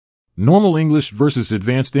Normal English versus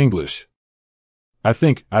Advanced English. I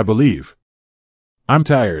believe. I'm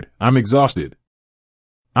tired, I'm exhausted.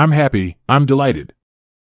 I'm happy, I'm delighted.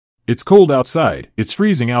 It's cold outside, it's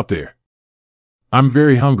freezing out there. I'm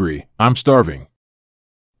very hungry, I'm starving.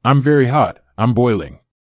 I'm very hot, I'm boiling.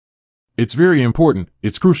 It's very important,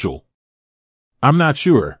 it's crucial. I'm not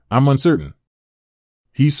sure, I'm uncertain.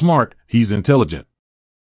 He's smart, he's intelligent.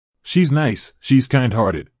 She's nice, she's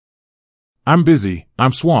kind-hearted. I'm busy,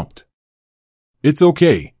 I'm swamped. It's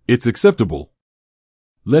okay, it's acceptable.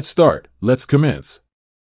 Let's start, let's commence.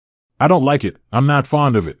 I don't like it, I'm not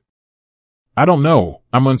fond of it. I don't know,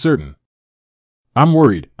 I'm uncertain. I'm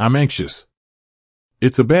worried, I'm anxious.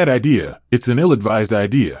 It's a bad idea, it's an ill-advised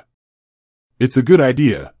idea. It's a good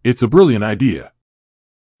idea, it's a brilliant idea.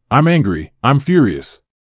 I'm angry, I'm furious.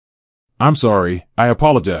 I'm sorry, I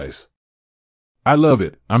apologize. I love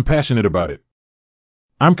it, I'm passionate about it.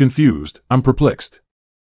 I'm confused, I'm perplexed.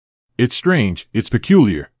 It's strange, it's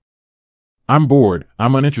peculiar. I'm bored,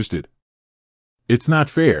 I'm uninterested. It's not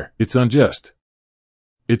fair, it's unjust.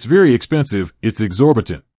 It's very expensive, it's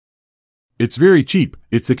exorbitant. It's very cheap,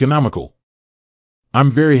 it's economical. I'm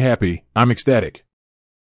very happy, I'm ecstatic.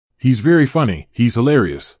 He's very funny, he's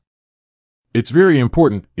hilarious. It's very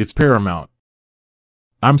important, it's paramount.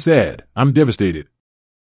 I'm sad, I'm devastated.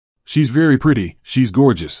 She's very pretty, she's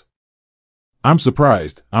gorgeous. I'm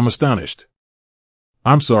surprised, I'm astonished.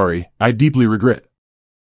 I'm sorry, I deeply regret.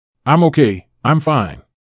 I'm okay, I'm fine.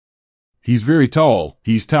 He's very tall,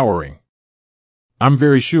 he's towering. I'm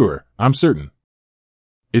very sure, I'm certain.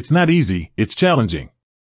 It's not easy, it's challenging.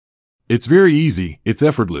 It's very easy, it's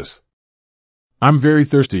effortless. I'm very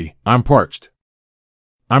thirsty, I'm parched.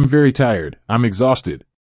 I'm very tired, I'm exhausted.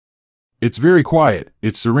 It's very quiet,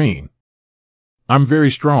 it's serene. I'm very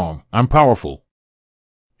strong, I'm powerful.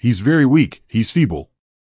 He's very weak, he's feeble.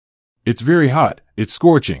 It's very hot, it's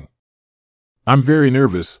scorching. I'm very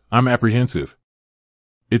nervous, I'm apprehensive.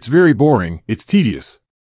 It's very boring, it's tedious.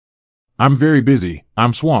 I'm very busy,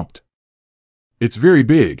 I'm swamped. It's very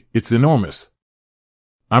big, it's enormous.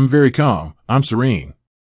 I'm very calm, I'm serene.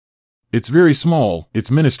 It's very small, it's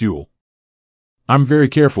minuscule. I'm very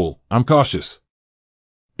careful, I'm cautious.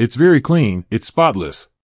 It's very clean, it's spotless.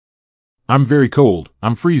 I'm very cold,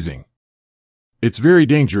 I'm freezing. It's very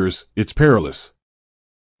dangerous, it's perilous.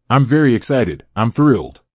 I'm very excited, I'm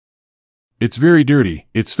thrilled. It's very dirty,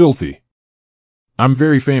 it's filthy. I'm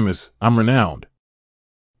very famous, I'm renowned.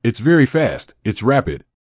 It's very fast, it's rapid.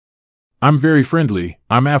 I'm very friendly,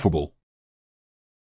 I'm affable.